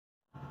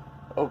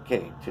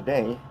Okay,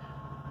 today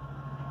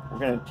we're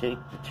going to take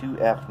the two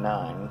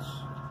F9s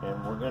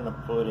and we're going to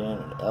put in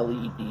an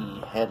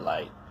LED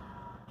headlight.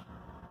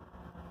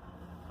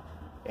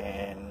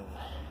 And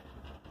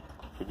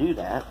to do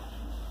that,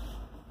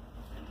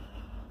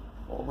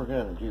 what we're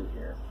going to do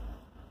here,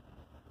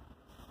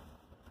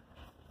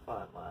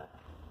 find my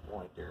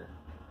pointer.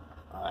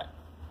 Alright,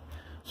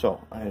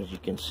 so as you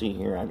can see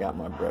here, I got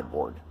my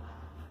breadboard.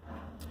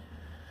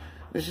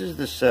 This is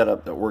the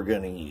setup that we're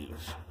going to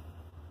use.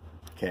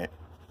 Okay.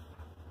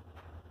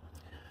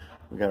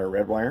 We got our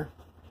red wire,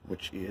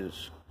 which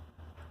is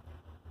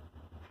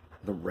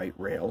the right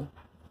rail,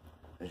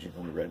 as you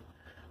go to red.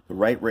 The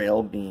right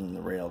rail being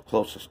the rail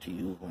closest to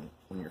you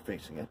when you're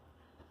facing it.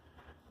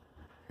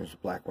 Here's the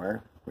black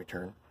wire,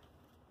 return.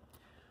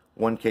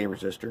 1K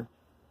resistor.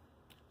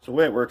 So the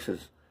way it works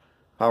is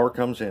power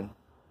comes in,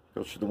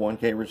 goes through the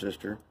 1K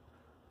resistor,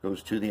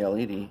 goes to the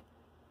LED.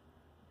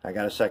 I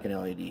got a second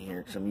LED here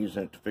because I'm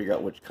using it to figure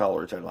out which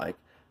colors I like,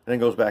 and then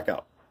goes back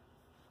out.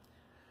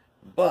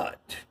 But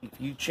if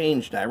you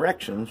change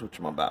directions, which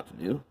I'm about to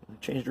do,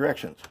 change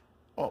directions.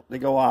 Oh, they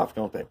go off,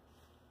 don't they?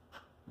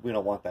 We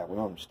don't want that. We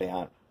want them to stay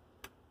on.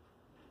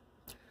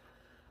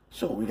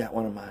 So we got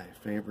one of my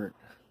favorite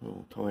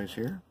little toys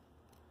here,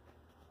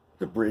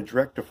 the bridge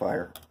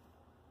rectifier.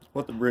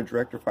 What the bridge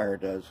rectifier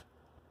does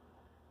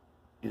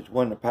is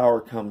when the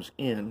power comes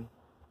in,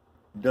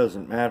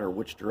 doesn't matter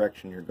which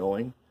direction you're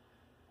going.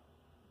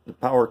 The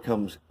power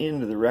comes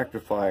into the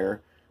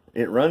rectifier.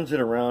 It runs it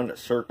around a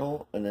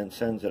circle and then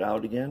sends it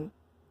out again,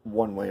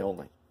 one way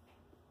only.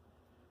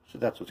 So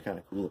that's what's kind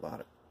of cool about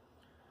it.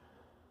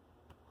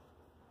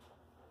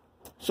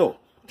 So,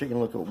 taking a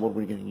look at what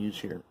we're going to use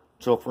here.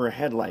 So for a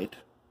headlight,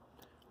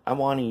 I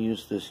want to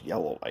use this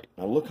yellow light.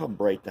 Now look how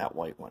bright that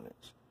white one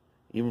is.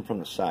 Even from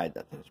the side,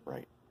 that thing's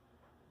bright.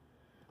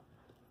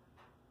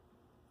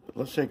 But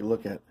let's take a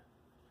look at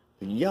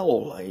the yellow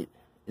light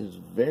is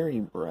very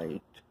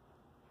bright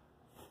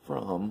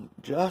from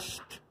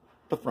just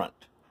the front.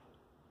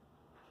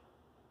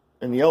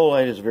 And the yellow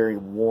light is a very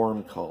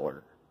warm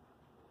color.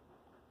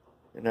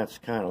 And that's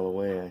kind of the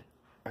way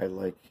I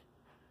like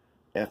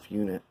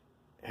F-unit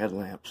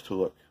headlamps to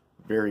look,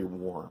 very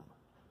warm.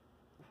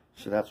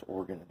 So that's what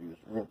we're going to do. Is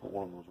we're going to put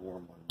one of those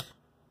warm ones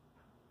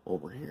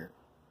over here.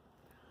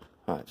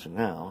 Alright, so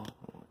now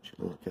I want you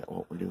to look at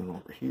what we're doing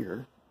over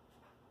here.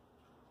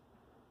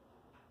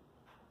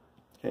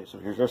 Okay, so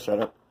here's our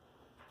setup.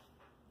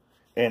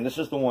 And this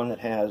is the one that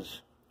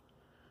has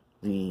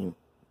the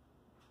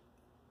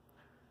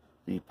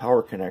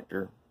power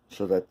connector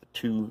so that the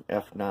two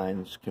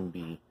F9s can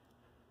be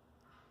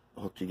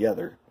hooked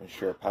together and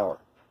share power.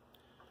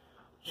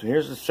 So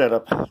here's the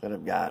setup that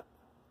I've got.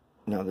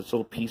 Now this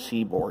little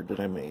PC board that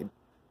I made,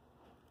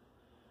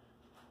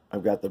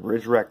 I've got the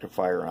bridge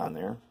rectifier on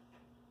there.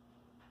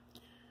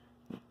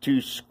 The two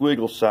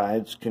squiggle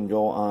sides can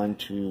go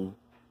onto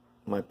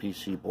my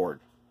PC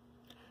board.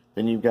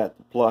 Then you've got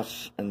the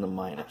plus and the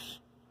minus.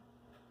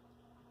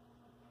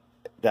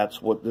 That's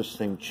what this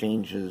thing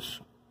changes.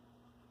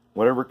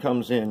 Whatever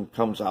comes in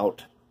comes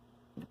out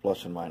the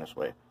plus and minus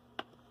way.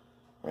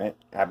 Right?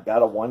 I've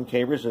got a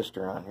 1K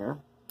resistor on here.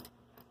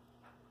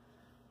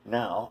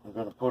 Now I'm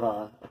going to put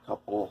on a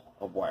couple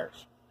of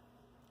wires.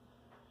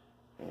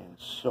 And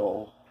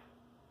so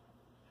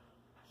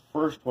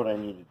first what I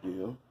need to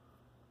do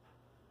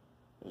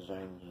is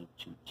I need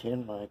to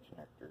tin my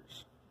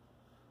connectors.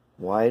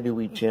 Why do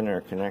we tin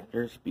our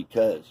connectors?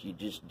 Because you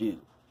just do.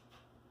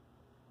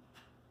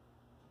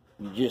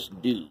 You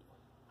just do.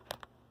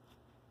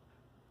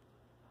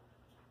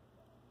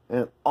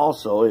 And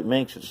also, it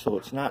makes it so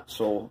it's not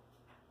so,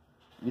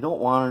 you don't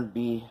want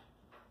to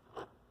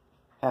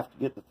have to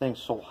get the thing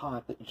so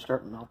hot that you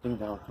start melting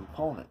down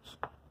components.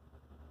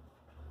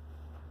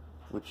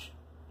 Which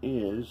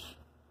is,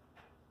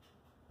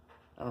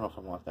 I don't know if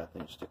I want that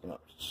thing sticking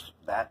up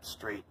that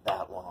straight,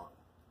 that long.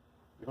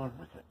 You don't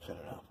have to cut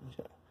it off. I'm just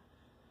going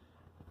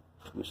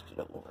to twist it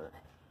up over.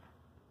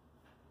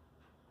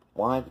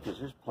 Why? Because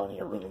there's plenty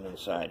of room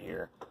inside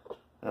here.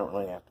 I don't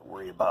really have to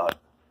worry about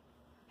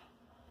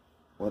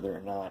whether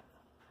or not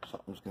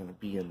something's going to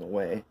be in the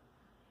way.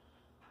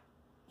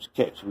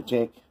 Okay, so we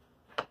take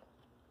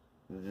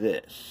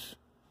this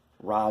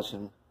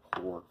rosin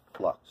core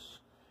flux.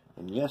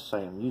 And yes, I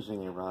am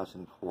using a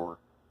rosin core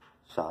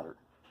solder.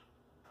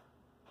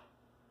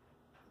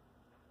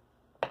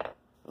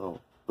 Oh,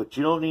 but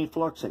you don't need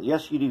flux in.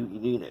 Yes, you do. You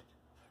need it.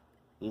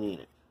 You need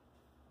it.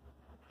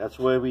 That's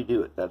the way we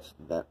do it.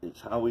 That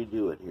is how we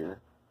do it here.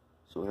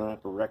 So we don't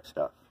have to wreck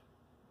stuff.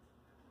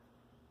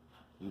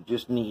 You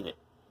just need it.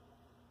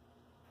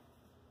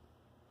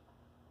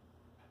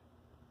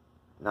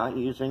 Not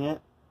using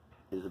it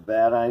is a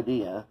bad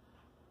idea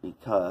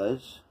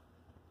because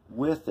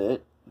with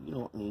it, you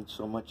don't need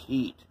so much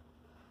heat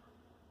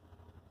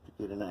to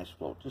get a nice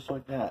flow, just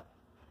like that.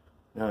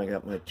 Now I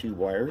got my two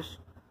wires.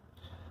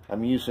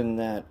 I'm using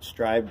that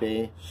Strive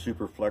Day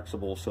super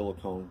flexible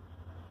silicone,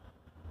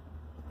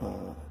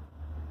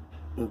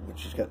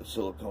 which has got the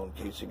silicone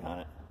casing on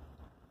it.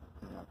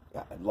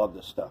 I love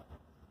this stuff.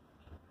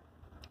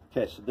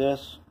 Okay, so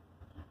this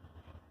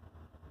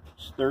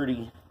It's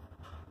 30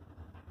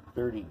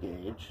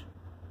 gauge,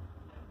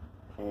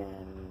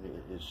 and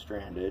it is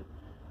stranded.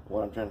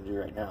 What I'm trying to do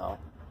right now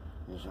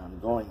is I'm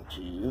going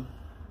to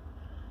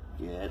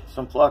get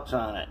some flux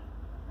on it,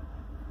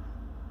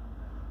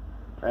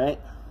 right?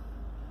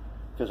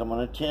 Because I'm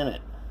going to tin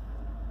it.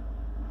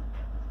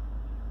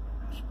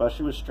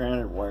 Especially with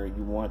stranded wire,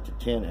 you want to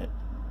tin it,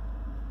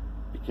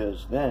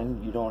 because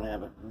then you don't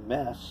have a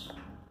mess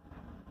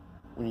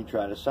when you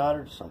try to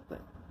solder something.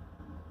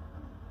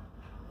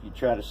 If you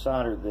try to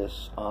solder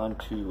this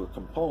onto a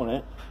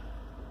component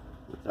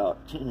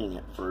without tinning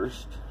it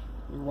first,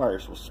 your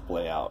wires will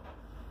splay out.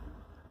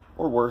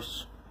 Or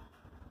worse,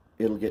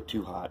 it'll get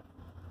too hot.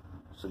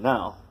 So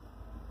now,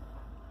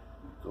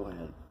 go ahead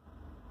and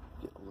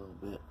get a little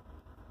bit.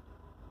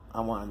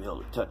 I want to be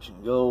able to touch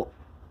and go.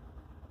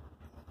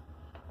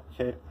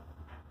 Okay.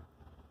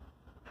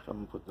 So I'm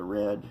going to put the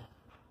red.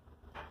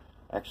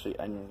 Actually,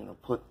 I'm going to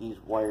put these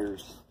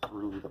wires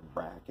through the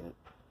bracket.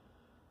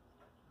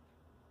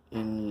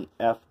 In the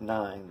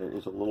F9, there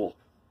is a little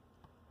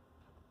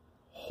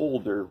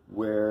holder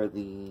where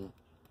the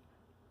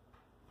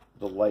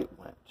light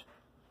went.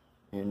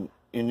 In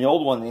the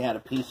old one, they had a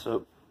piece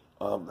of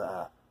one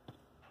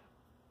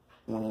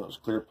of those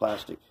clear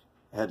plastic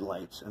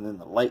headlights, and then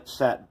the light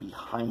sat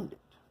behind it.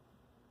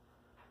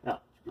 Now,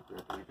 let's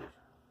get the readers.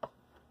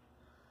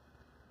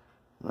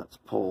 Let's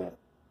pull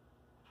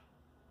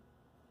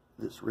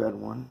this red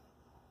one.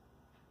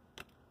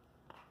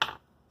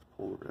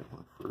 Pull the red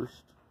one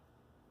first.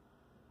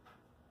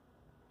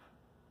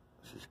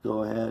 Let's just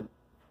go ahead,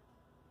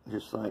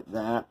 just like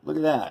that. Look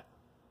at that.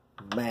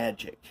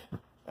 Magic.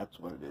 That's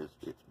what it is.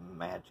 It's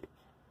magic.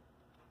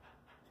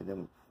 And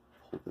then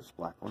pull this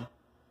black one.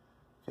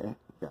 Okay,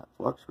 we've got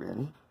flux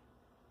ready.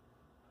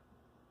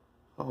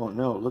 Oh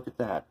no, look at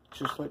that.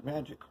 Just like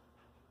magic.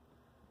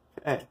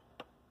 Okay.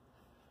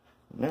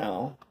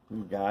 Now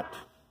we've got,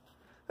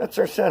 that's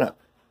our setup.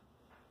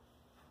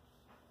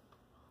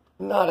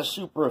 Not a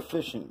super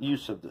efficient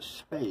use of the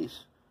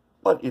space,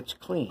 but it's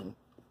clean.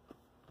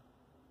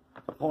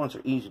 Components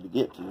are easy to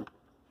get to.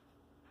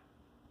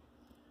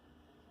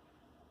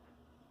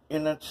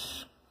 And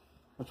that's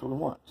what we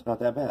want. It's not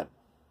that bad.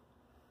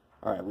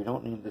 Alright, we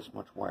don't need this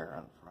much wire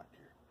on the front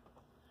here.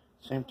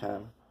 At the same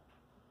time,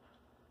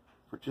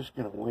 if we're just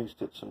going to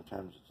waste it,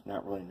 sometimes it's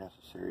not really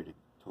necessary to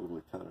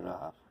totally cut it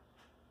off.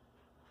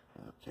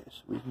 Okay,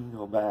 so we can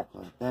go back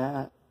like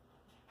that.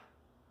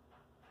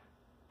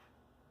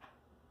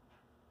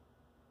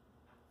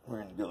 We're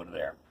going to go to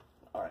there.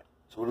 Alright,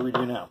 so what do we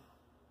do now?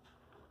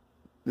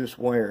 This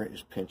wire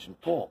is pinch and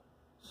pull.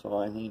 So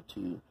I need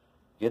to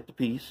get the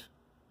piece.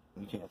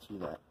 You can't see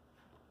that.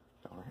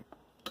 Alright.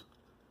 I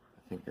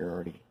think you're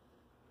already...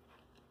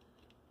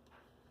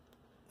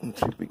 Let's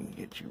see if we can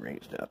get you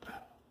raised up.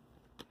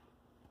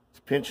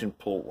 It's pinch and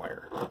pull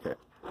wire. Okay.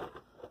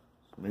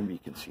 So maybe you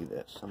can see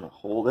this. I'm going to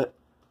hold it.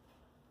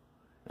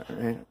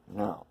 Alright.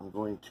 Now I'm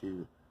going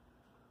to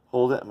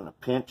hold it. I'm going to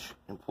pinch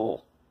and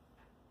pull.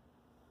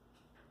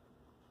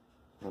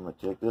 I'm going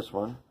to take this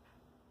one.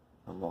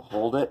 I'm going to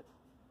hold it.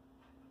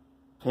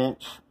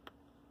 Pinch.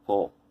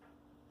 Pull.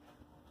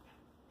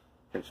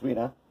 Pretty sweet,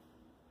 huh?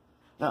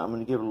 Now I'm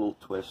going to give it a little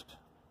twist.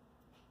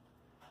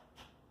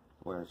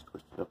 The wire's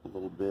twisted up a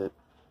little bit,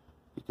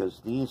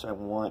 because these I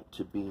want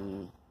to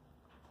be,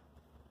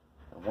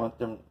 I don't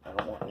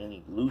want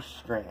any loose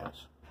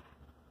strands.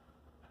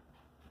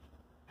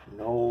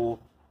 No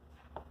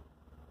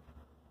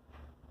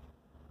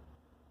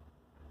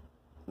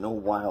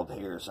wild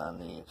hairs on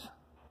these.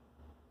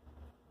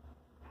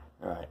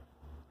 Alright.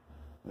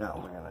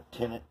 Now we're going to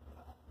tin it.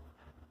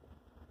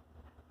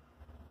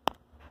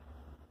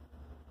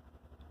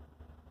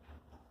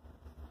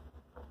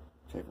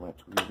 Take my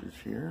tweezers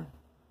here.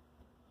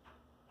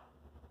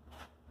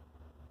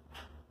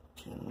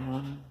 Tin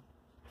 1.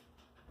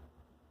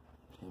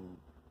 Tin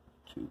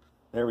 2.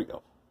 There we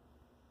go.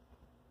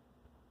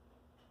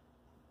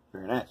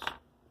 Very nice.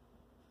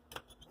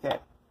 Okay.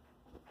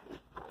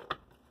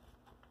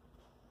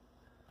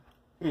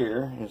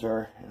 Here is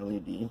our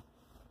LED.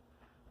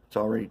 It's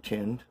already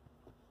tinned.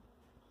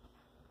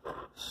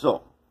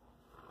 So,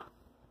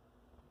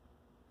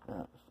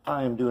 now if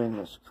I am doing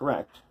this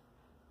correct,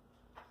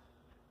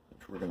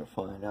 which we're going to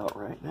find out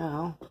right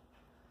now,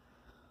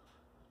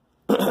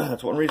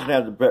 that's one reason to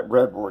have the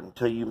breadboard,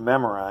 until you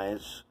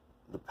memorize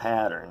the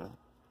pattern.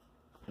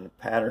 And the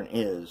pattern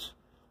is,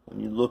 when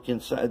you look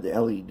inside the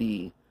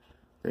LED,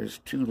 there's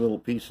two little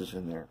pieces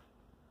in there.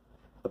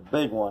 The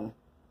big one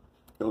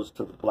goes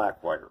to the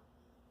black wire.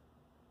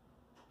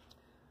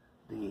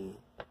 The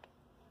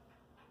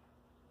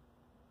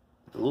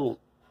little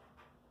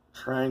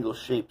triangle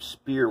shaped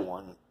spear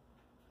one,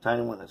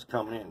 tiny one that's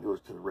coming in, goes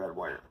to the red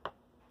wire.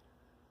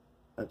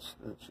 That's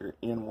your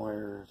in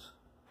wires.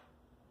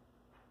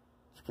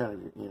 It's kind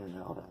of your in and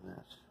out on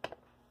this.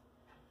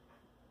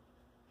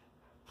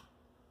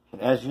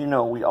 And as you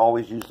know, we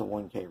always use the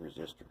 1K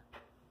resistor.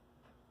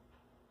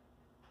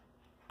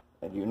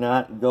 I do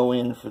not go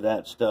in for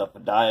that stuff. A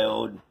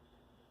diode,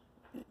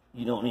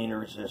 you don't need a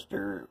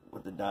resistor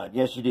with a diode.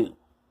 Yes, you do.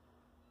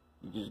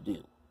 You just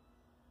do.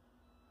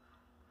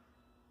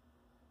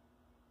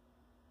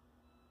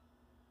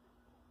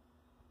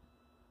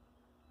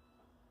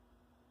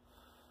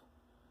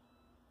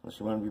 unless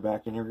you want to be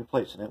back in here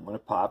replacing it when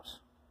it pops,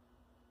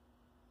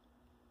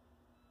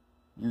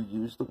 you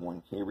use the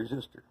 1K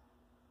resistor.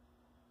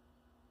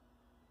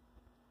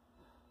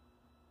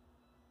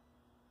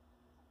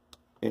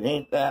 It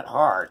ain't that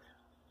hard.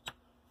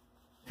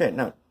 Okay,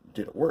 now,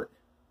 did it work?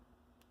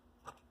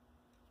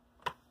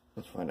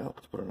 Let's find out.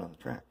 Let's put it on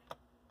the track.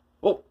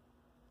 Oh!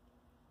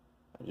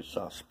 I just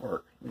saw a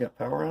spark. We got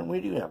power on?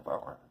 We do have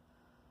power on.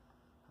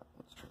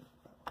 Let's turn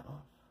the power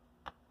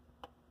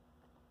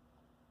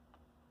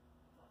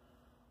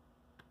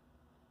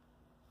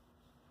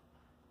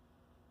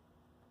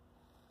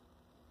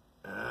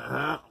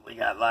off. We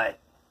got light.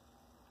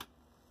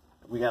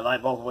 We got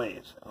light both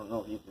ways. I don't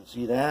know if you can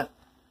see that.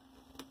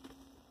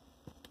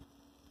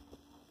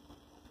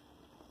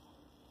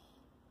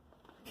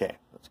 Okay,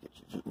 let's get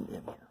you zoomed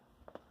in here.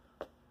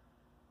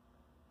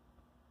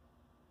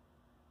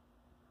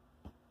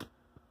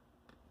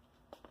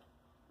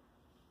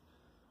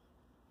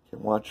 Okay,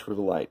 watch for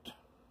the light.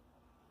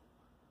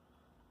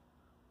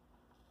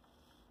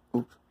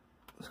 Oops,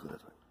 let's go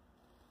this way.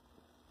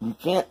 You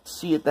can't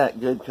see it that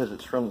good because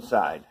it's from the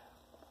side.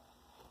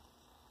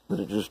 But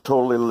it just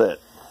totally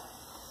lit.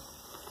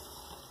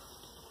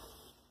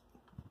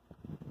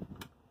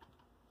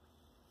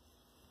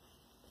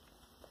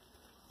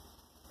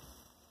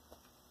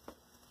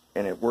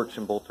 And it works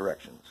in both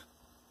directions.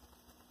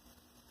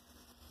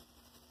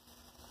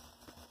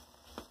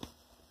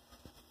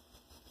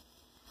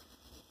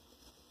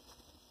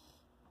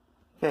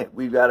 Okay,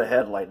 we've got a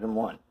headlight in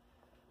one.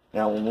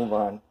 Now we'll move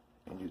on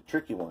and do the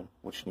tricky one,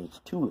 which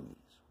needs 2 of these.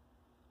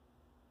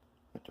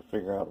 We have to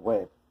figure out a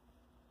way.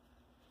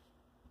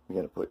 We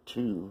got to put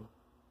 2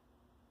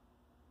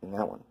 in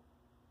that one.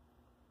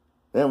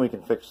 Then we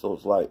can fix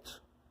those lights.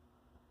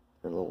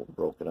 They're a little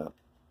broken up.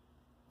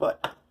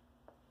 But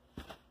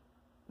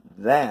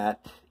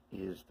that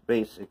is the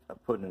basic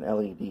of putting an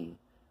LED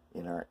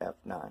in our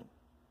F9.